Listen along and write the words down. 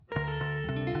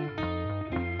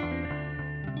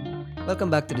Welcome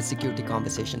back to the Security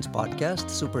Conversations podcast.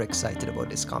 Super excited about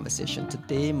this conversation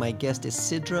today. My guest is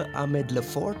Sidra Ahmed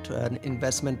Lefort, an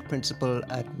investment principal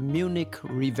at Munich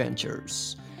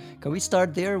Reventures. Can we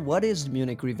start there? What is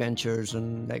Munich Reventures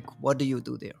and what do you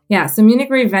do there? Yeah, so Munich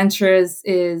Reventures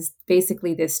is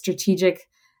basically this strategic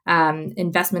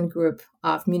investment group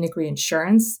of Munich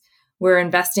Reinsurance. We're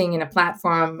investing in a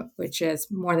platform which is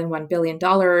more than $1 billion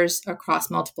across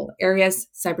multiple areas.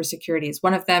 Cybersecurity is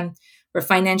one of them. We're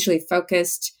financially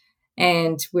focused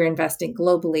and we're investing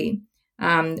globally.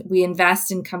 We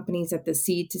invest in companies at the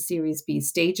seed to Series B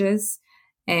stages,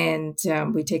 and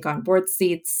we take on board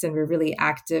seats, and we're really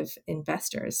active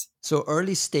investors. So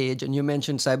early stage, and you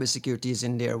mentioned cybersecurity is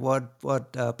in there. What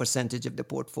percentage of the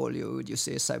portfolio would you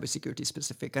say is cybersecurity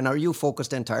specific? And are you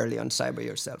focused entirely on cyber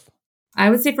yourself? I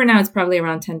would say for now, it's probably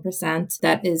around 10%.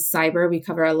 That is cyber. We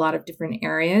cover a lot of different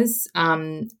areas.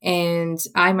 And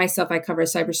I myself, I cover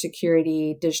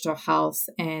cybersecurity, digital health,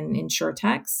 and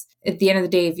insurtechs. At the end of the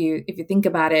day, if you think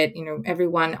about it,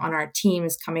 everyone on our team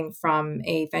is coming from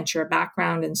a venture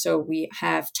background. And so we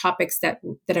have topics that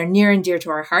are near and dear to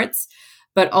our hearts,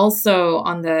 but also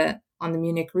on the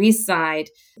Munich Re side,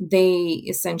 they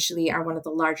essentially are one of the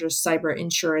largest cyber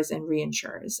insurers and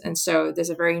reinsurers. And so there's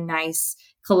a very nice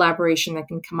collaboration that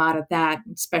can come out of that,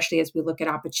 especially as we look at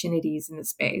opportunities in the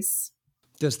space.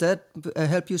 Does that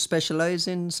help you specialize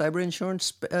in cyber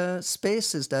insurance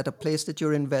space? Is that a place that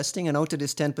you're investing? And out of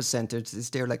this 10%,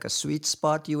 is there like a sweet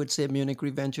spot you would say Munich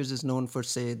Re Ventures is known for,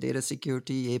 say, data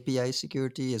security, API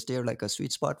security? Is there like a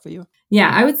sweet spot for you? Yeah,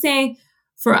 I would say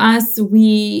for us,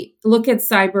 we look at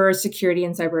cyber security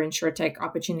and cyber insurtech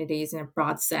opportunities in a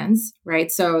broad sense,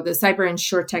 right? So the cyber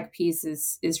insurtech piece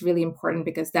is really important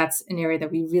because that's an area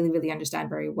that we really, really understand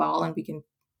very well, and we can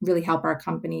really help our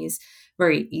companies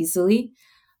very easily.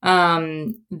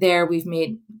 There, we've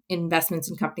made investments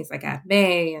in companies like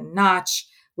AdBay and Notch,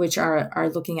 which are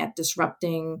looking at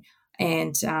disrupting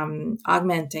and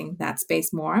augmenting that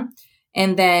space more.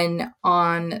 And then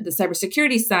on the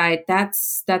cybersecurity side,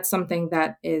 that's something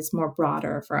that is more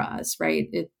broader for us, right?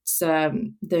 It's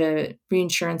the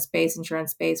reinsurance space,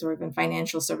 insurance space, or even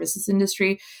financial services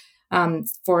industry.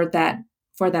 For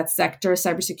that sector,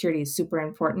 cybersecurity is super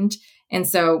important. And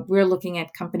so we're looking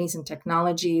at companies and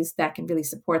technologies that can really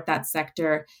support that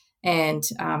sector and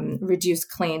reduce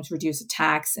claims, reduce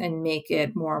attacks, and make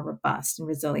it more robust and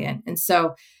resilient. And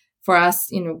so for us,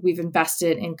 we've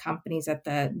invested in companies at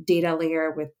the data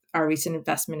layer with our recent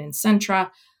investment in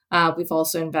Centra. We've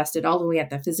also invested all the way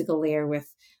at the physical layer with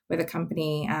a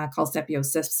company called Sepio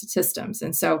Systems.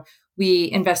 And so we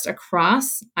invest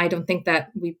across. I don't think that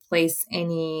we place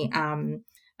any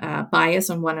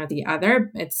bias on one or the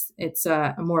other. It's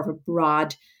a more of a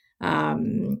broad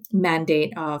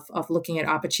mandate of looking at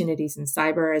opportunities in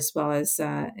cyber as well as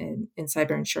in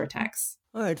cyber insurtechs.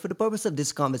 All right. For the purpose of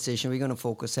this conversation, we're going to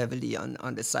focus heavily on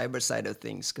the cyber side of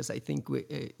things because I think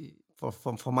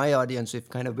for my audience, we've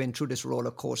kind of been through this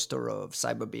roller coaster of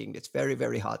cyber being this very,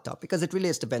 very hot topic because it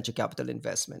relates to venture capital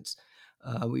investments.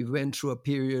 We went through a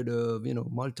period of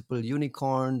multiple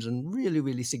unicorns and really,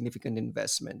 really significant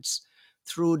investments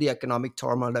through the economic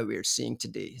turmoil that we're seeing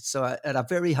today. So at a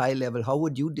very high level, how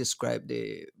would you describe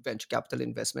the venture capital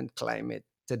investment climate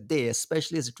today,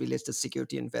 especially as it relates to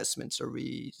security investments? Are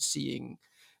we seeing,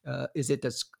 is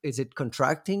it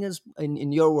contracting as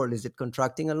in your world? Is it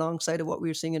contracting alongside of what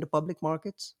we're seeing in the public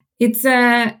markets? It's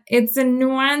a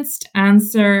nuanced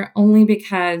answer only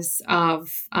because of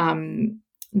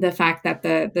the fact that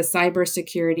the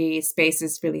cybersecurity space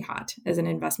is really hot as an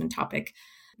investment topic.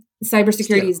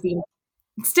 Cybersecurity is being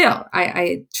still,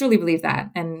 I truly believe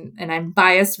that, and I'm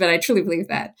biased, but I truly believe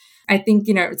that. I think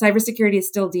cybersecurity is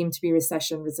still deemed to be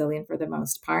recession resilient for the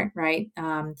most part, right?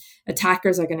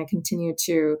 Attackers are going to continue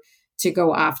to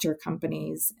go after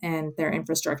companies and their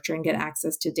infrastructure and get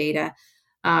access to data,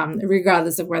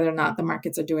 regardless of whether or not the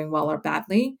markets are doing well or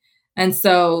badly. And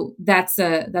so that's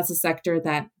a sector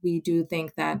that we do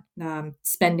think that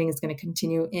spending is going to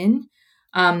continue in.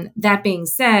 That being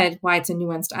said, why it's a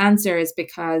nuanced answer is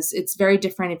because it's very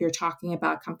different if you're talking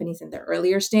about companies in the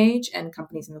earlier stage and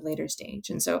companies in the later stage.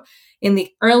 And so in the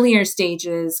earlier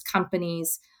stages,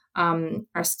 companies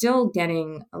are still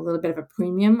getting a little bit of a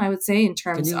premium, I would say, in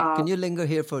terms of... Can you linger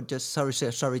here for just, sorry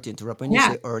to interrupt. When you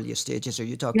say earlier stages, are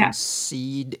you talking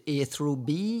seed A through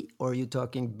B, or are you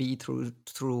talking B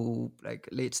through like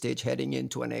late stage heading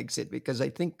into an exit? Because I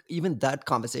think even that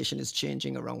conversation is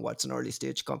changing around what's an early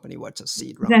stage company, what's a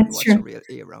seed round, and what's a real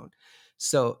A round.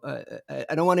 So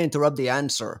I don't want to interrupt the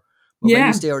answer, but when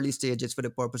you say early stages for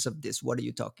the purpose of this, what are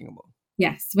you talking about?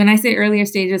 Yes. When I say earlier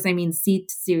stages, I mean seed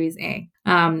to Series A,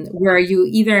 where you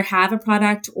either have a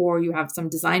product or you have some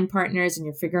design partners and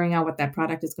you're figuring out what that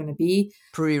product is going to be.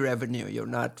 Pre-revenue, you're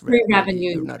not ready. Pre-revenue,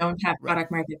 You're you not don't have right.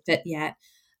 product market fit yet.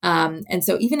 And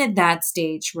so even at that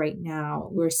stage right now,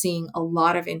 we're seeing a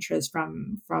lot of interest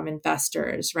from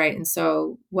investors, right? And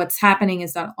so what's happening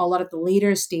is that a lot of the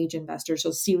later stage investors,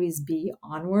 so Series B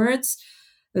onwards,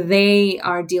 they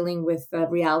are dealing with the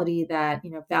reality that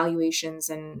valuations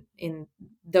and in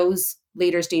those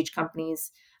later stage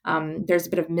companies, there's a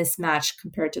bit of mismatch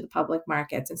compared to the public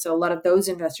markets, and so a lot of those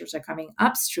investors are coming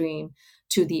upstream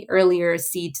to the earlier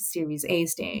seed to Series A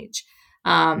stage.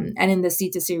 And in the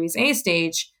seed to Series A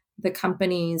stage, the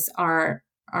companies are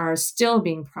still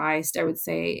being priced, I would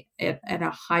say, at a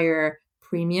higher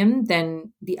premium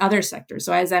than the other sectors.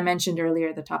 So as I mentioned earlier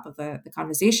at the top of the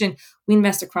conversation, we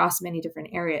invest across many different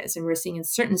areas, and we're seeing in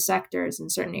certain sectors, in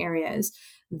certain areas,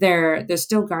 they're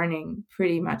still garnering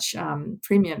pretty much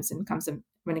premiums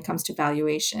when it comes to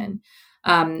valuation.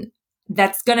 Um,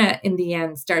 that's going to in the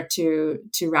end start to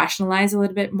rationalize a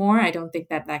little bit more. I don't think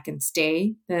that that can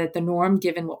stay the norm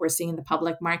given what we're seeing in the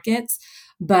public markets,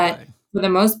 but Right. for the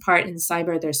most part in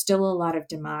cyber there's still a lot of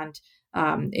demand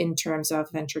in terms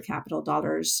of venture capital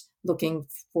dollars looking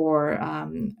for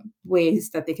ways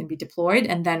that they can be deployed,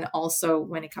 and then also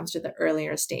when it comes to the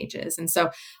earlier stages. And so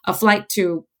a flight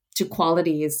to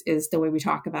quality is the way we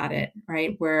talk about it,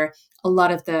 right? Where a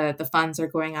lot of the funds are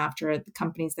going after the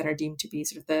companies that are deemed to be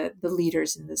sort of the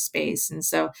leaders in this space. And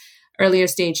so earlier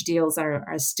stage deals are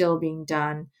still being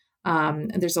done.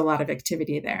 And there's a lot of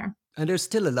activity there. And there's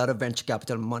still a lot of venture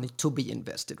capital money to be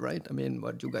invested, right? I mean,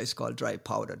 what you guys call dry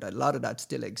powder. A lot of that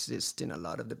still exists in a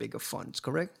lot of the bigger funds,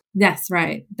 correct? That's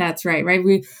right. That's right. Right.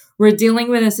 We're dealing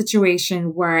with a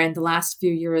situation where in the last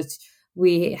few years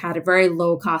we had a very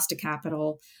low cost of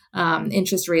capital.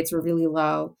 Interest rates were really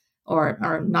low,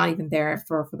 or not even there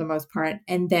for the most part.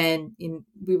 And then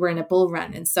we were in a bull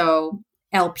run, and so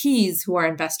LPs who are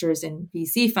investors in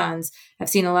VC funds have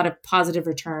seen a lot of positive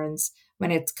returns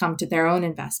when it's come to their own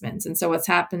investments. And so what's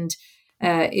happened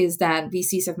is that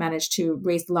VCs have managed to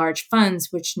raise large funds,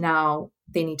 which now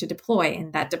they need to deploy.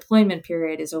 And that deployment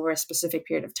period is over a specific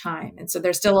period of time. And so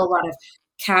there's still a lot of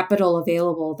capital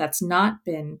available that's not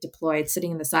been deployed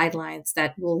sitting in the sidelines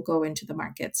that will go into the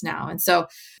markets now. And so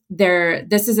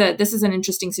this is an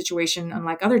interesting situation,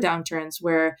 unlike other downturns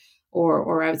where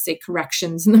or I would say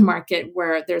corrections in the market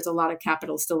where there's a lot of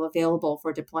capital still available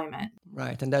for deployment.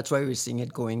 Right, and that's why we're seeing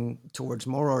it going towards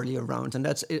more earlier rounds. And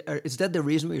is that the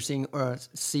reason we're seeing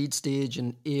seed stage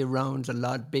and A rounds a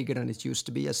lot bigger than it used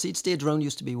to be? A seed stage round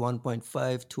used to be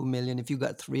 1.5, 2 million. If you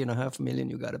got 3.5 million,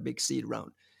 you got a big seed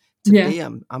round. Yeah. Today,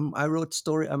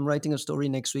 I'm writing a story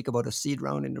next week about a seed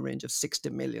round in the range of $60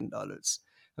 million.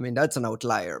 I mean, that's an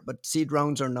outlier, but seed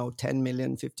rounds are now 10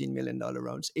 million, $15 million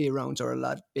rounds. A rounds are a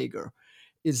lot bigger.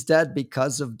 Is that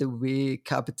because of the way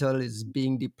capital is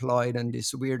being deployed and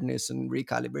this weirdness and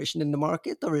recalibration in the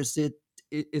market, or is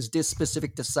this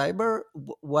specific to cyber?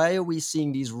 Why are we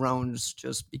seeing these rounds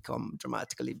just become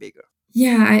dramatically bigger?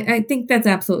 Yeah, I think that's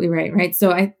absolutely right. Right.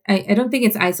 So I don't think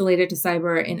it's isolated to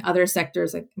cyber. In other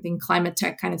sectors, I think climate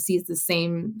tech kind of sees the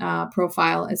same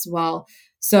profile as well.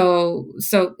 So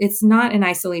it's not in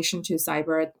isolation to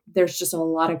cyber. There's just a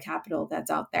lot of capital that's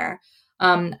out there.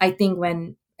 I think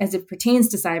when as it pertains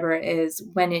to cyber is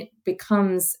when it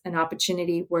becomes an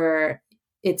opportunity where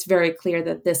it's very clear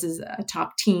that this is a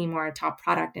top team or a top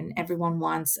product and everyone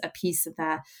wants a piece of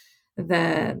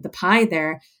the pie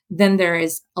there, then there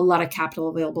is a lot of capital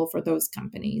available for those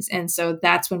companies. And so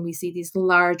that's when we see these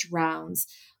large rounds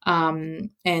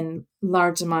and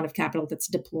large amount of capital that's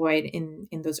deployed in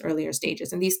those earlier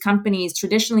stages. And these companies,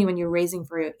 traditionally, when you're raising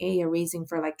for you're raising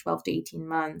for like 12 to 18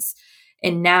 months.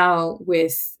 And now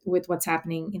with what's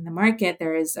happening in the market,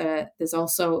 there's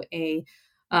also an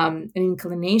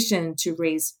inclination to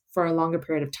raise for a longer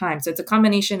period of time. So it's a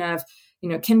combination of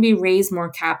can we raise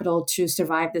more capital to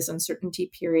survive this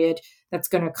uncertainty period that's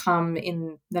going to come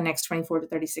in the next 24 to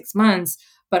 36 months?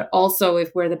 But also, if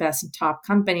we're the best and top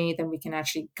company, then we can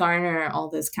actually garner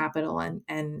all this capital and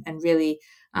really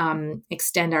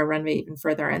extend our runway even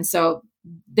further. And so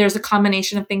there's a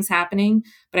combination of things happening.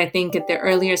 But I think at the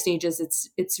earlier stages,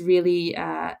 it's really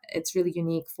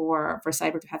unique for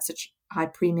cyber to have such high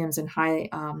premiums and high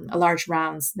large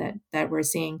rounds that we're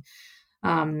seeing.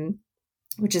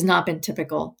 Which has not been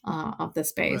typical of the Right.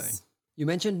 space. You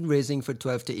mentioned raising for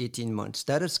 12 to 18 months.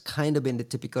 That has kind of been the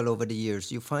typical over the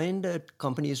years. You find that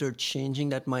companies are changing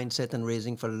that mindset and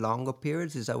raising for longer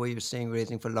periods? Is that what you're saying,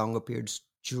 raising for longer periods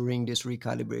during this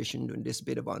recalibration, during this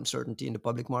bit of uncertainty in the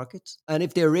public markets? And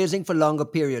if they're raising for longer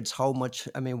periods, how much?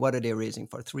 I mean, what are they raising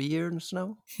for? 3 years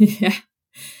now? Yeah,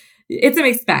 it's a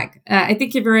mixed bag. I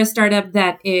think if you're a startup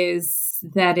that is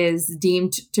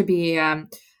deemed to be a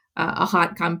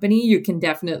hot company, you can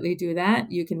definitely do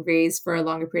that. You can raise for a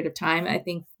longer period of time. I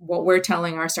think what we're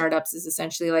telling our startups is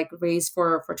essentially like raise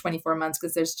for 24 months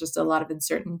because there's just a lot of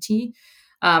uncertainty.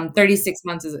 Right. 36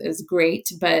 months is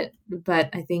great, but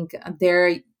I think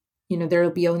there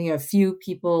will be only a few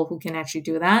people who can actually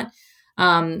do that.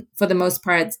 For the most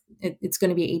part, it's going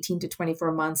to be 18 to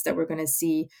 24 months that we're going to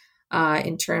see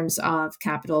in terms of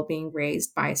capital being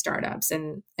raised by startups.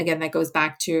 And again, that goes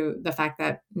back to the fact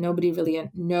that nobody really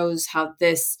knows how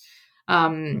this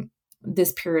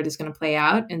period is going to play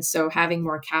out. And so having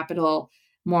more capital,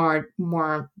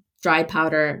 more dry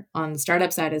powder on the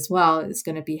startup side as well is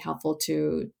going to be helpful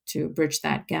to bridge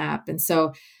that gap. And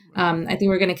so Right. I think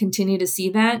we're going to continue to see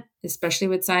that, especially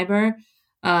with cyber,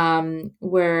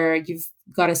 where you've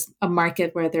got a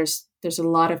market where there's a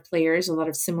lot of players, a lot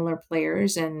of similar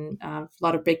players, and a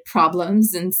lot of big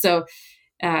problems. And so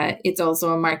it's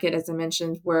also a market, as I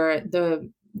mentioned, where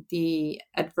the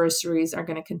adversaries are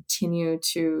going to continue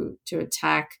to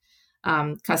attack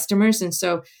customers. And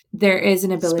so there is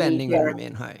an ability Spending will here.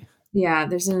 remain high. Yeah,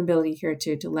 there's an ability here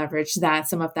to leverage that,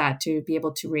 some of that, to be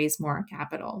able to raise more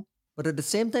capital. But at the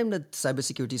same time that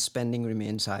cybersecurity spending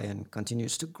remains high and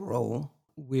continues to grow,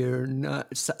 we're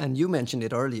not, and you mentioned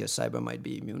it earlier, cyber might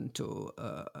be immune to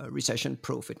recession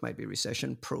proof. It might be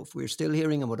recession proof. We're still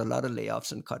hearing about a lot of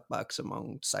layoffs and cutbacks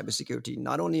among cybersecurity,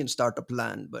 not only in startup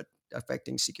land, but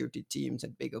affecting security teams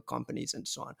and bigger companies and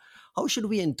so on. How should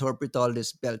we interpret all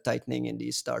this belt tightening in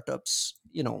these startups?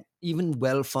 Even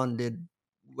well funded,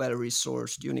 well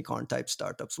resourced unicorn type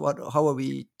startups. How are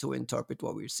we to interpret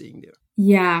what we're seeing there?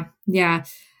 Yeah, yeah.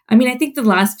 I mean, I think the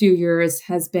last few years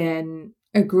has been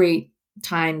a great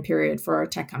time period for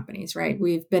tech companies, right?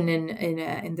 We've been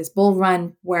in this bull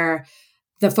run where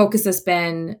the focus has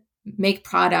been make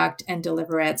product and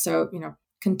deliver it. So,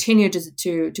 continue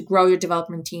to grow your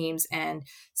development teams and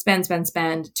spend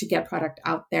to get product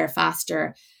out there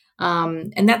faster.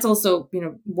 And that's also,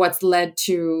 what's led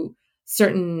to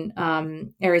certain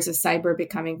areas of cyber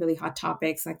becoming really hot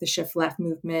topics, like the shift left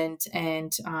movement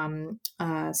and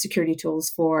security tools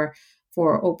for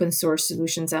open source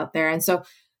solutions out there. And so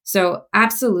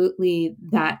absolutely,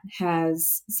 that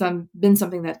has been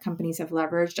something that companies have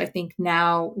leveraged. I think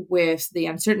now with the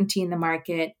uncertainty in the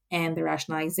market and the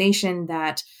rationalization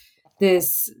that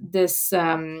this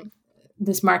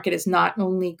market is not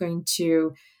only going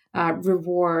to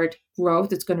reward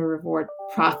growth, it's going to reward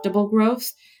profitable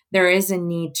growth. There is a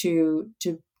need to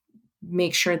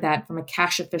make sure that from a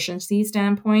cash efficiency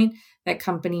standpoint, that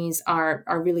companies are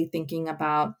really thinking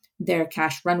about their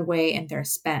cash runway and their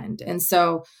spend. And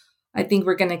so I think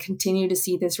we're going to continue to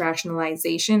see this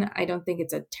rationalization. I don't think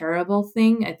it's a terrible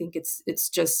thing. I think it's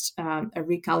just a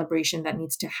recalibration that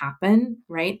needs to happen,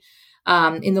 right?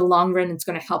 In the long run, it's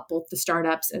going to help both the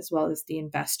startups as well as the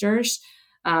investors.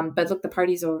 But look, the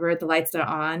party's over, the lights are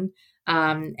on.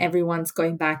 Everyone's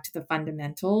going back to the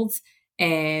fundamentals.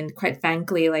 And quite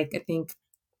frankly, like I think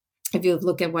if you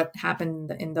look at what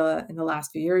happened in the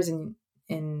last few years in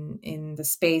the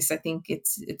space, I think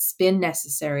it's been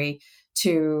necessary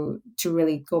to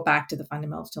really go back to the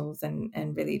fundamentals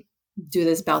and really do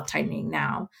this belt tightening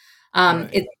now.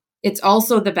 Right. It's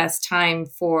also the best time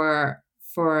for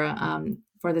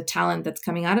the talent that's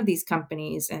coming out of these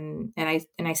companies, and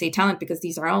I say talent because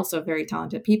these are also very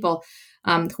talented people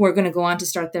who are going to go on to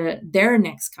start their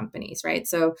next companies, right?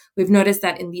 So we've noticed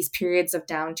that in these periods of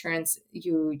downturns,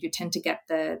 you tend to get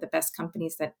the best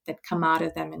companies that come out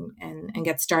of them and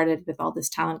get started with all this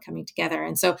talent coming together.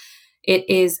 And so it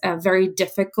is a very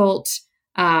difficult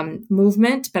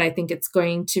movement, but I think it's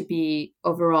going to be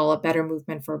overall a better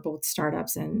movement for both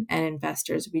startups and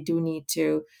investors. We do need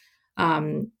to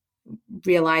um,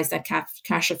 realize that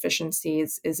cash efficiency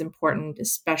is important,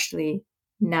 especially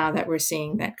now that we're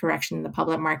seeing that correction in the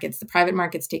public markets. The private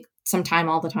markets take some time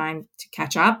all the time to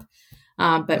catch up,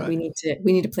 but we Right.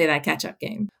 need to play that catch up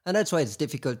game. And that's why it's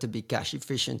difficult to be cash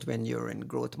efficient when you're in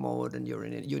growth mode and you're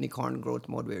in a unicorn growth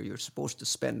mode where you're supposed to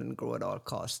spend and grow at all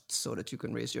costs so that you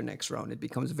can raise your next round. It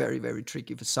becomes very, very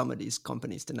tricky for some of these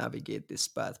companies to navigate this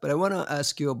path. But I want to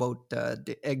ask you about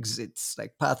the exits,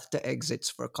 like path to exits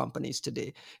for companies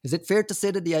today. Is it fair to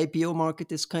say that the IPO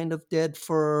market is kind of dead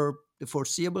for the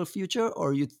foreseeable future,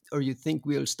 or you think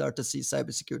we'll start to see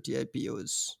cybersecurity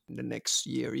IPOs in the next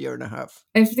year and a half?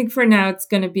 I think for now it's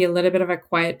going to be a little bit of a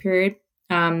quiet period.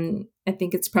 I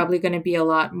think it's probably going to be a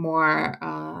lot more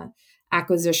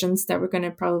acquisitions that we're going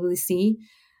to probably see.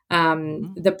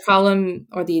 Hmm. The problem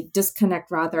or the disconnect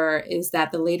rather is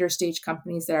that the later stage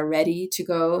companies that are ready to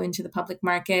go into the public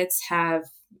markets have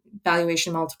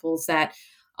valuation multiples that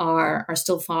are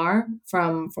still far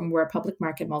from where public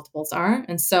market multiples are.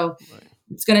 And so Right.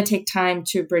 it's going to take time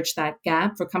to bridge that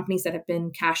gap for companies that have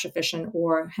been cash efficient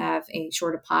or have a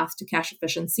shorter path to cash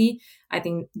efficiency. I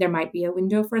think there might be a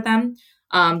window for them.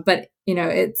 But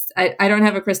I don't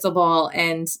have a crystal ball,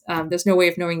 and there's no way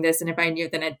of knowing this. And if I knew,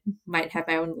 then I might have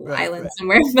my own little Right. island Right.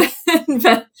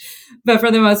 somewhere. but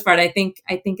for the most part, I think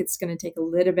it's going to take a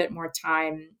little bit more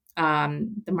time.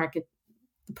 The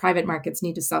private markets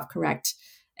need to self correct,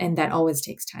 and that always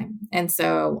takes time. And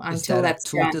so Is until that a that's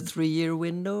 2 to 3 year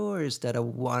window, or is that a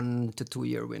 1 to 2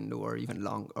 year window, or even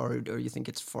long, or you think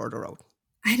it's further out?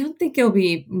 I don't think it'll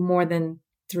be more than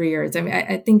 3 years. I mean,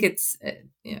 I think it's, I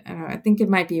don't know, I think it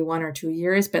might be 1 or 2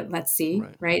 years, but let's see,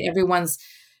 Right. right? Everyone's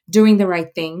doing the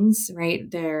right things, right?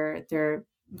 They're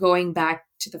going back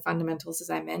to the fundamentals, as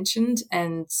I mentioned,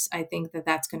 and I think that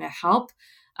that's going to help.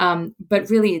 But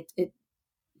really,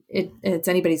 it's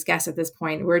anybody's guess at this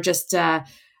point. We're just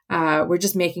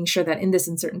making sure that in this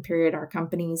uncertain period, our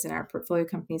companies and our portfolio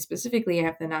companies specifically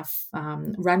have enough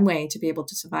runway to be able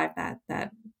to survive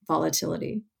that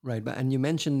volatility. Right, but and you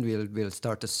mentioned we'll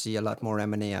start to see a lot more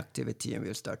M&A activity, and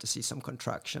we'll start to see some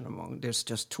contraction among. There's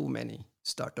just too many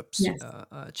startups Yes.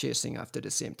 chasing after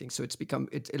the same thing, so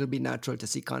it'll be natural to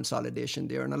see consolidation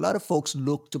there, and a lot of folks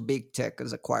look to big tech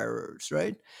as acquirers,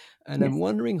 right? And I'm Yes.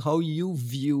 wondering how you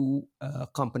view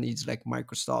companies like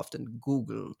Microsoft and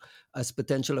Google as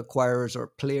potential acquirers or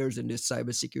players in this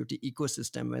cybersecurity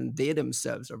ecosystem, when they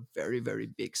themselves are very, very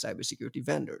big cybersecurity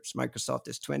vendors. Microsoft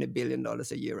is $20 billion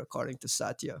a year, according to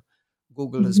Satya.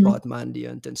 Google has Mhm. bought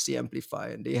Mandiant and Amplify,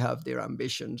 and they have their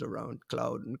ambitions around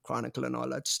cloud and Chronicle and all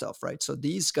that stuff, right? So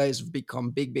these guys have become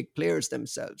big, big players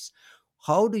themselves.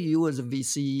 How do you, as a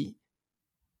VC,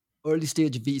 early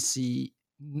stage VC,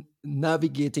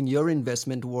 navigating your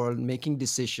investment world, making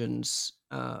decisions,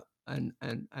 and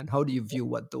how do you view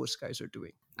what those guys are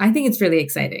doing? I think it's really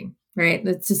exciting, right?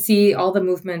 To see all the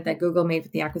movement that Google made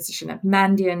with the acquisition of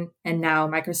Mandiant and now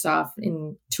Microsoft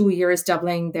in 2 years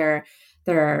doubling their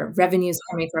revenues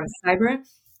coming from cyber.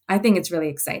 I think it's really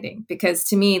exciting because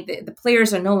to me, the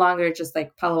players are no longer just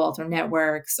like Palo Alto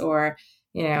Networks or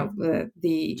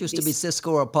It used to be these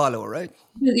Cisco or Apollo, right?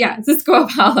 yeah, Cisco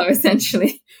Apollo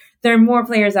essentially. There are more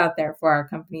players out there for our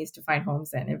companies to find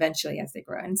homes in eventually as they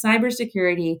grow. In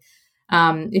cybersecurity,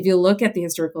 if you look at the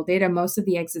historical data, most of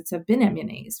the exits have been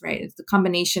M&As, right? It's the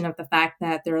combination of the fact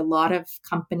that there are a lot of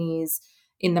companies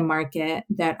in the market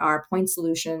that are point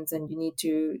solutions, and you need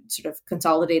to sort of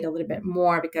consolidate a little bit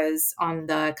more because on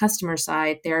the customer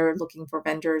side, they're looking for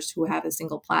vendors who have a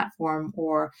single platform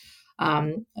or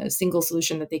a single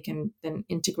solution that they can then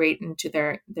integrate into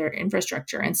their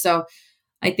infrastructure. And so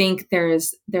I think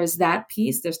there's that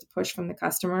piece. There's the push from the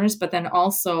customers, but then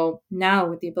also now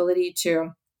with the ability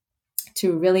to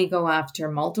really go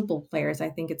after multiple players, I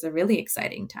think it's a really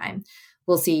exciting time.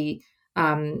 We'll see.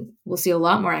 We'll see a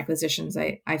lot more acquisitions.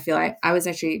 I feel I was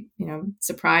actually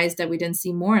surprised that we didn't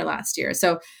see more last year.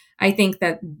 So I think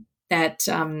that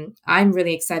I'm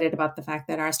really excited about the fact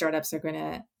that our startups are going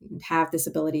to have this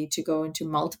ability to go into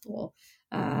multiple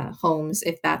homes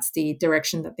if that's the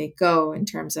direction that they go in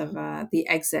terms of the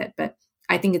exit. But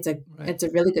I think it's a Right. it's a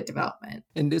really good development.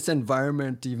 In this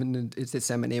environment, even in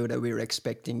this M&A that we're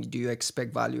expecting, do you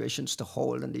expect valuations to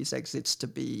hold and these exits to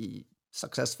be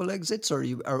successful exits, or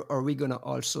are we going to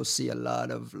also see a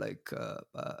lot of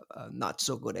not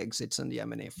so good exits on the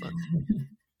M&A front?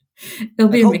 It'll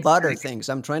Like be a how mixed bad are bag. things?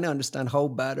 I'm trying to understand how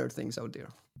bad are things out there.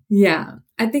 Yeah,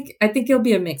 I think it'll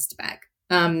be a mixed bag.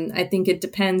 I think it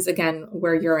depends again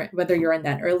whether you're in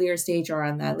that earlier stage or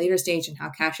on that later stage and how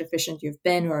cash efficient you've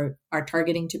been or are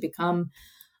targeting to become.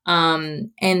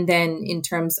 And then in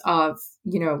terms of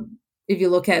if you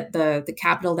look at the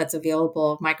capital that's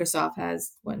available, Microsoft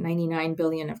has what 99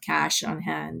 billion of cash on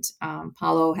hand.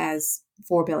 Palo has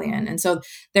 4 billion, and so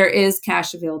there is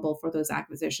cash available for those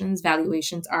acquisitions.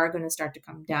 Valuations are going to start to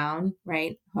come down,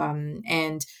 right?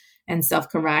 And self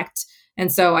correct.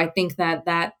 And so I think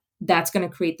that's going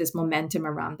to create this momentum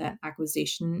around that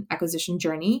acquisition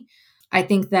journey. I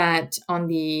think that on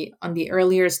the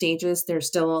earlier stages, there's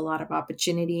still a lot of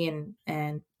opportunity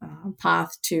and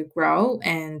path to grow,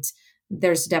 and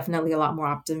there's definitely a lot more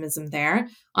optimism there.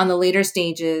 On the later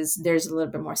stages, there's a little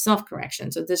bit more self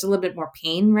correction, so there's a little bit more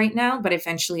pain right now. But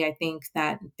eventually, I think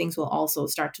that things will also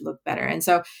start to look better. And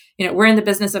so, we're in the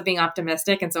business of being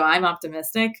optimistic, and so I'm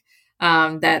optimistic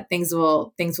that things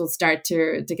will start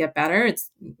to get better.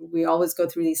 We always go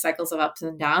through these cycles of ups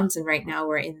and downs, and right now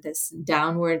we're in this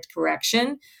downward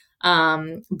correction.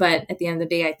 But at the end of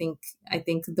the day, I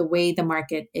think the way the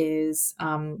market is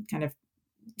kind of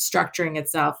structuring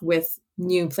itself with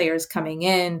new players coming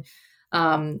in,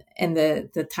 and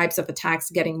the types of attacks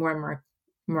getting more and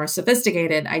more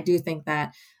sophisticated, I do think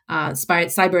that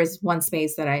cyber is one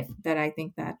space that I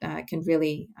think that can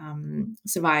really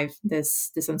survive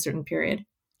this uncertain period.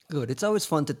 Good. It's always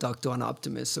fun to talk to an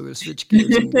optimist. So we'll switch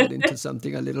gears and get into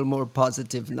something a little more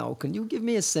positive now. Can you give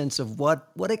me a sense of what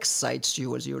excites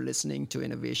you as you're listening to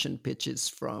innovation pitches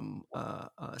from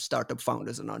startup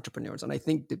founders and entrepreneurs? And I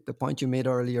think the point you made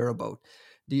earlier about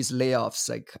these layoffs,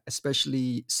 like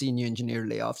especially senior engineer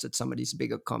layoffs at some of these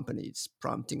bigger companies,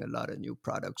 prompting a lot of new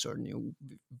products or new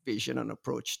vision and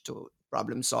approach to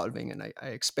problem solving. And I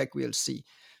expect we'll see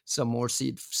some more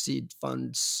seed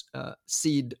funds,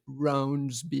 seed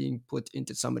rounds being put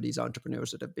into some of these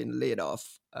entrepreneurs that have been laid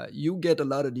off. You get a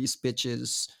lot of these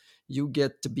pitches. You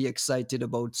get to be excited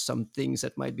about some things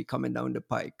that might be coming down the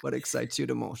pike. What excites you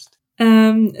the most?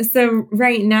 So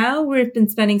right now we've been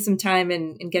spending some time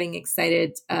in getting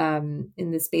excited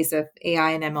in the space of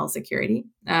AI and ML security.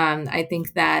 I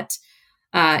think that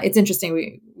it's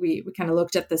interesting. We kind of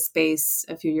looked at the space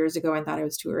a few years ago and thought it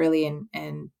was too early,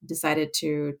 and decided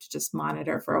to just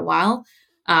monitor for a while.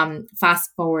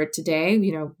 Fast forward today,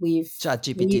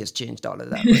 ChatGPT has changed all of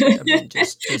that, right? I mean,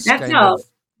 just that's kind helped. of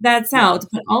That's yeah. helped,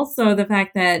 but also the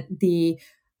fact that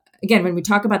again, when we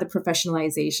talk about the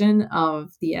professionalization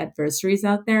of the adversaries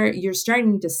out there, you're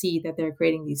starting to see that they're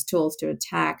creating these tools to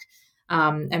attack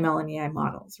ML and AI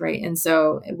models, right? And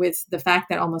so, with the fact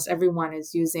that almost everyone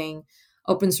is using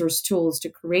open source tools to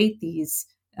create these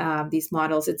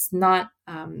models, it's not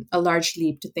a large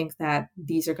leap to think that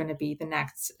these are going to be the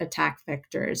next attack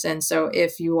vectors. And so,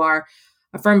 if you are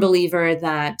a firm believer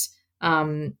that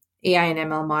AI and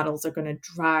ML models are going to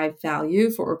drive value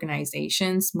for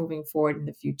organizations moving forward in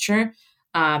the future.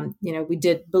 We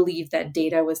did believe that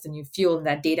data was the new fuel, and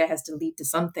that data has to lead to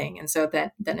something. And so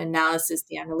that analysis,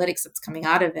 the analytics that's coming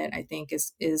out of it, I think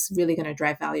is really going to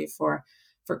drive value for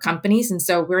companies. And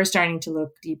so we're starting to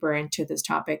look deeper into this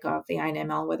topic of AI and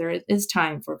ML, whether it is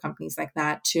time for companies like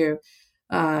that to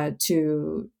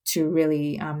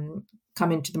really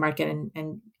come into the market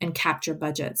and capture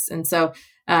budgets. And so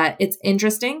it's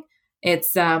interesting.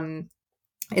 It's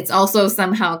also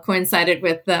somehow coincided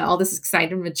with all this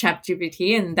excitement with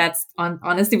ChatGPT, and that's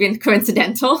honestly been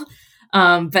coincidental.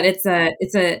 But it's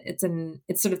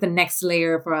sort of the next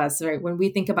layer for us, right? When we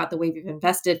think about the way we've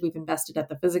invested at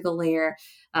the physical layer,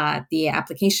 the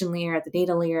application layer, at the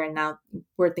data layer, and now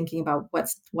we're thinking about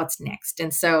what's next.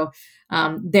 And so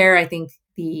there, I think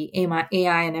the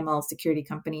AI and ML security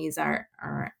companies are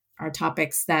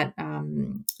topics that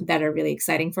are really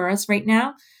exciting for us right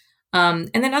now. And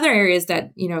then other areas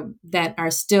that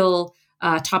are still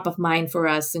top of mind for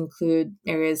us include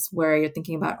areas where you're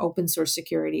thinking about open source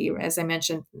security. As I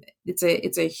mentioned, it's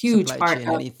a huge Supply part chain,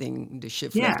 of anything, the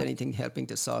shift yeah left, anything helping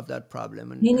to solve that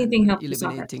problem anything and helps to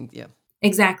solve it. eliminating, yeah.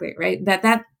 Exactly, right.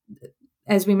 That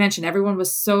as we mentioned, everyone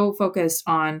was so focused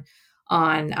on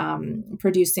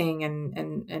producing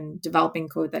and developing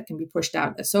code that can be pushed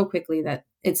out so quickly that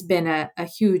it's been a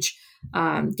huge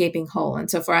gaping hole. And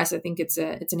so for us, I think it's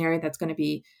an area that's going to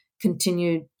be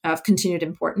continued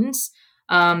importance.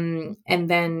 And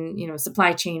then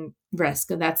supply chain risk.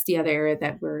 That's the other area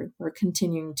that we're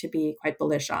continuing to be quite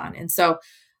bullish on. And so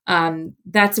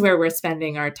that's where we're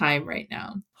spending our time right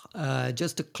now.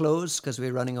 Just to close, because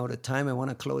we're running out of time, I want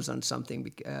to close on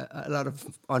something. A lot of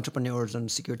entrepreneurs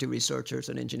and security researchers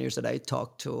and engineers that I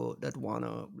talk to that want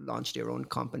to launch their own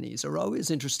companies are always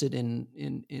interested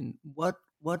in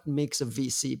what makes a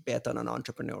VC bet on an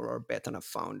entrepreneur or bet on a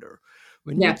founder.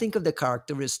 When you Yeah. think of the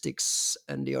characteristics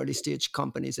and the early stage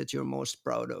companies that you're most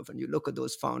proud of, and you look at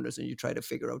those founders and you try to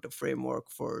figure out a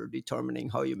framework for determining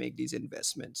how you make these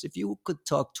investments, if you could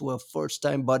talk to a first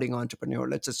time budding entrepreneur,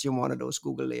 let's assume one of those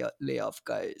Google layoff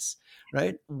guys,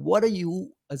 right? What are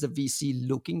you as a VC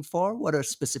looking for? What are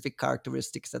specific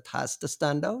characteristics that has to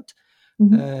stand out?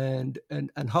 Mhm.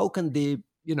 And how can they,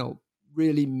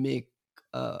 really make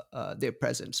their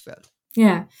presence felt?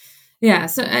 Yeah. Yeah.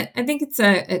 So I think it's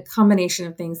a combination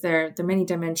of things. There are many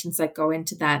dimensions that go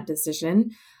into that decision.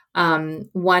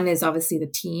 One is obviously the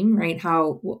team, right?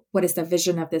 What is the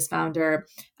vision of this founder?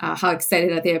 How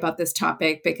excited are they about this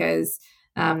topic? Because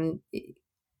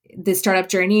the startup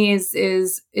journey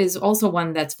is also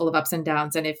one that's full of ups and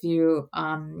downs. And if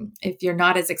you're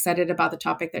not as excited about the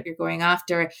topic that you're going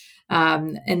after,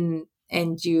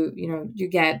 and you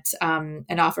get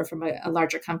an offer from a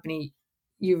larger company,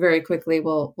 you very quickly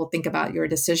will think about your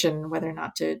decision whether or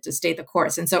not to stay the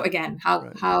course. And so again,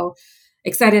 Right. how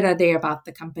excited are they about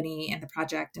the company and the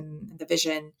project and the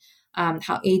vision?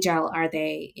 How agile are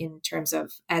they in terms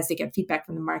of as they get feedback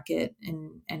from the market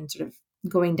and sort of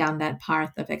going down that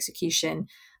path of execution?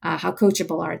 How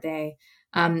coachable are they?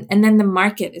 And then the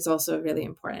market is also really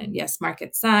important. Yes,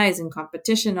 market size and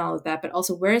competition, all of that, but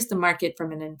also where is the market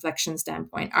from an inflection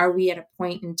standpoint? Are we at a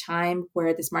point in time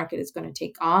where this market is going to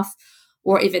take off?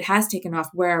 Or if it has taken off,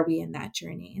 where are we in that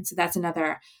journey? And so that's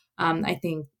another, I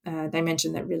think,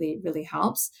 dimension that really, really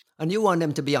helps. And you want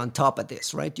them to be on top of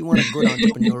this, right? You want a good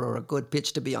entrepreneur or a good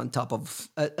pitch to be on top of,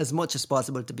 as much as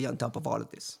possible, to be on top of all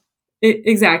of this.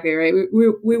 Exactly right.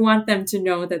 We want them to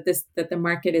know that the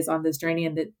market is on this journey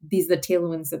and that these are the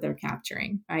tailwinds that they're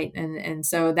capturing, right? And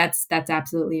so that's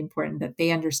absolutely important that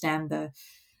they understand the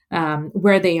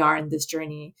where they are in this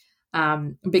journey,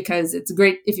 because it's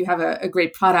great if you have a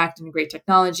great product and a great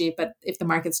technology, but if the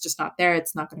market's just not there,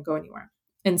 it's not going to go anywhere.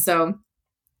 And so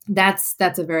that's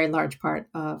a very large part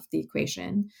of the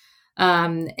equation.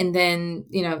 And then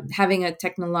having a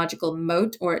technological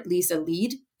moat or at least a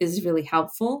lead is really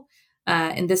helpful.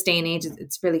 In this day and age,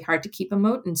 it's really hard to keep a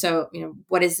moat. And so,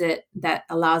 what is it that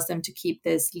allows them to keep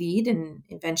this lead? And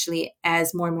eventually,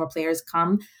 as more and more players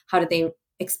come, how do they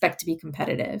expect to be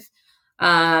competitive?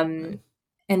 Right.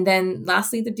 And then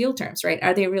lastly, the deal terms, right?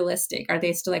 Are they realistic? Are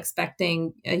they still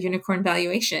expecting a unicorn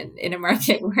valuation in a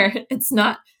market where it's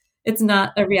not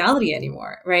a reality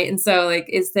anymore, right? And so like,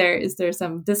 is there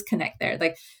some disconnect there?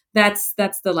 Like that's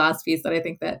the last piece that I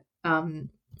think that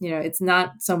it's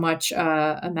not so much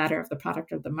a matter of the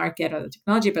product or the market or the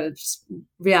technology, but it's just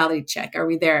reality check. Are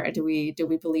we there? Do we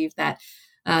believe that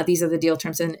these are the deal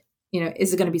terms? And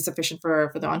is it going to be sufficient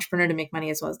for the entrepreneur to make money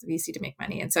as well as the VC to make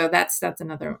money? And so that's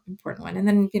another important one. And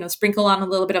then sprinkle on a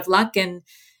little bit of luck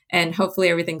and hopefully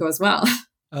everything goes well.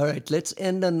 All right,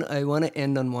 I want to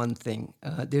end on one thing.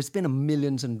 There's been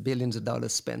millions and billions of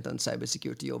dollars spent on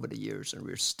cybersecurity over the years, and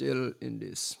we're still in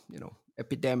this,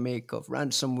 epidemic of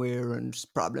ransomware and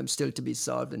problems still to be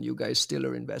solved, and you guys still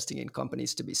are investing in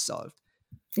companies to be solved.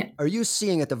 Yeah. Are you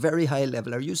seeing at a very high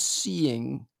level, are you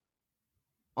seeing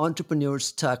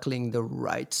entrepreneurs tackling the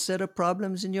right set of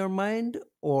problems in your mind,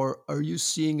 or are you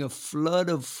seeing a flood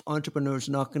of entrepreneurs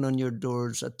knocking on your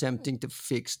doors attempting to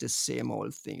fix the same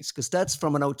old things? Because that's,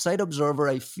 from an outside observer,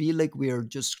 I feel like we're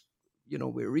just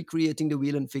we're recreating the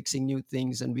wheel and fixing new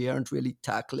things, and we aren't really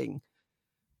tackling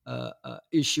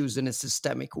issues in a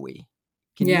systemic way.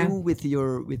 Can you, Yeah. with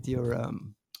your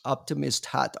optimist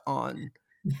hat on,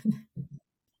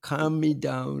 calm me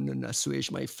down and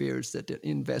assuage my fears that the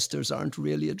investors aren't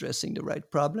really addressing the right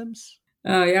problems?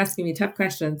 Oh, you're asking me tough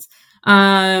questions.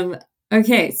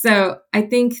 Okay, so I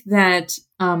think that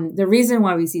the reason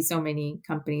why we see so many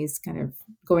companies kind of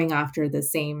going after the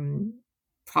same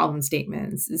problem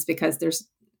statements is because there's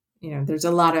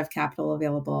a lot of capital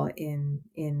available in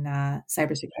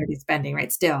cybersecurity spending,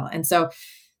 right? Still, and so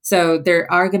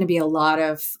there are going to be a lot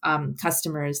of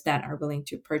customers that are willing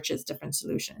to purchase different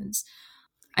solutions.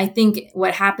 I think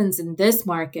what happens in this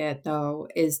market, though,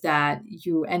 is that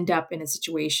you end up in a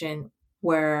situation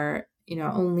where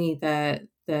only the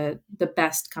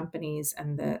best companies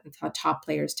and the top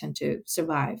players tend to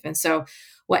survive. And so,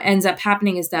 what ends up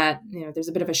happening is that there's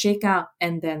a bit of a shakeout,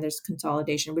 and then there's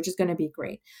consolidation, which is going to be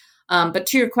great. But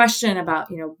to your question about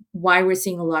why we're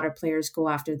seeing a lot of players go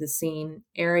after the same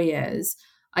areas,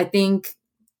 I think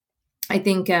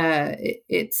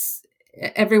it's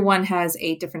everyone has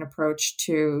a different approach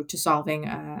to solving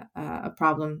a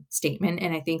problem statement,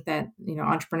 and I think that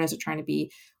entrepreneurs are trying to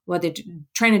be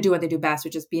trying to do what they do best,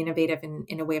 which is be innovative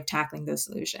in a way of tackling those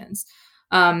solutions.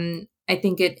 I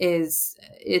think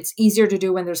it's easier to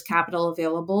do when there's capital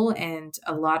available and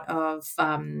a lot of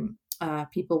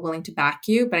people willing to back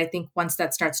you. But I think once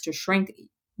that starts to shrink,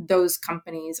 those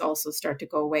companies also start to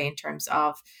go away in terms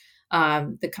of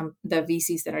the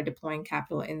VCs that are deploying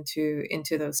capital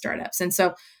into those startups. And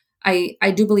so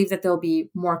I do believe that there'll be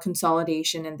more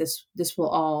consolidation, and this will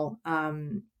all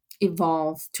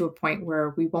evolve to a point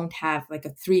where we won't have like a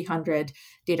 300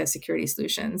 data security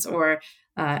solutions or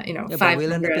 500. But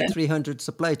we'll end up with 300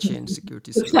 supply chain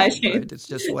security Supply solutions, chain. right? It's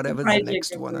just whatever's Supply the chain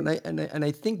next one. And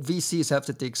I think VCs have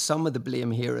to take some of the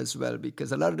blame here as well,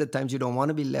 because a lot of the times you don't want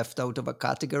to be left out of a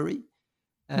category,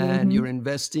 and you're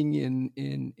investing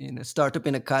in a startup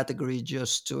in a category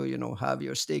just to have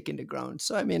your stake in the ground.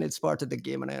 So I mean, it's part of the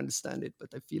game, and I understand it, but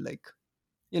I feel like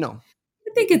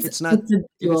I think if it's it's a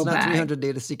dual not bag. 300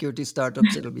 data security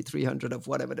startups, it'll be 300 of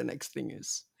whatever the next thing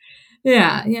is.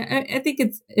 Yeah. I think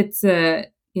it's a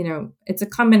it's a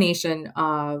combination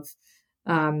of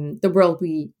the world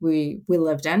we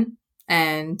lived in,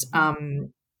 and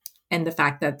and the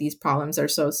fact that these problems are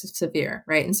so severe,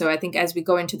 right? And so I think as we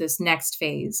go into this next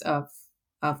phase of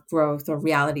growth or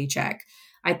reality check,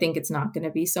 I think it's not going to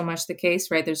be so much the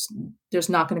case, right? There's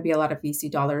not going to be a lot of VC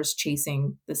dollars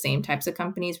chasing the same types of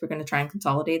companies. We're going to try and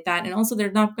consolidate that. And also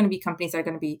there's not going to be companies that are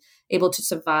going to be able to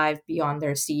survive beyond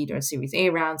their seed or Series A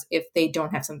rounds if they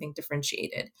don't have something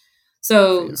differentiated.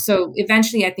 So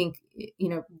eventually I think,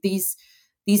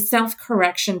 these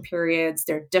self-correction periods,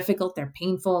 they're difficult, they're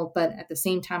painful, but at the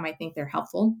same time, I think they're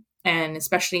helpful. And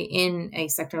especially in a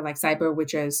sector like cyber,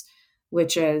 which is where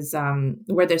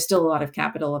there's still a lot of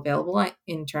capital available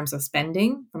in terms of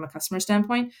spending from a customer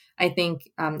standpoint, I think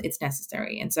it's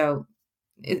necessary. And so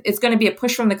it's going to be a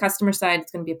push from the customer side.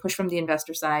 It's going to be a push from the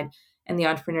investor side. And the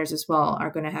entrepreneurs as well are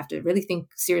going to have to really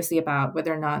think seriously about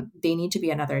whether or not they need to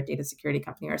be another data security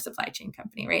company or a supply chain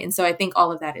company, right? And so I think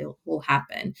all of that will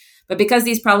happen. But because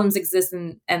these problems exist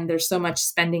and there's so much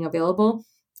spending available,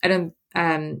 I don't,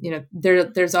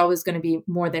 there's always going to be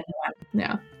more than one.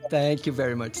 Yeah. Thank you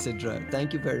very much, Sidra.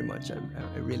 Thank you very much.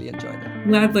 I really enjoyed that.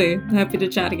 Gladly. Happy to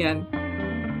chat again.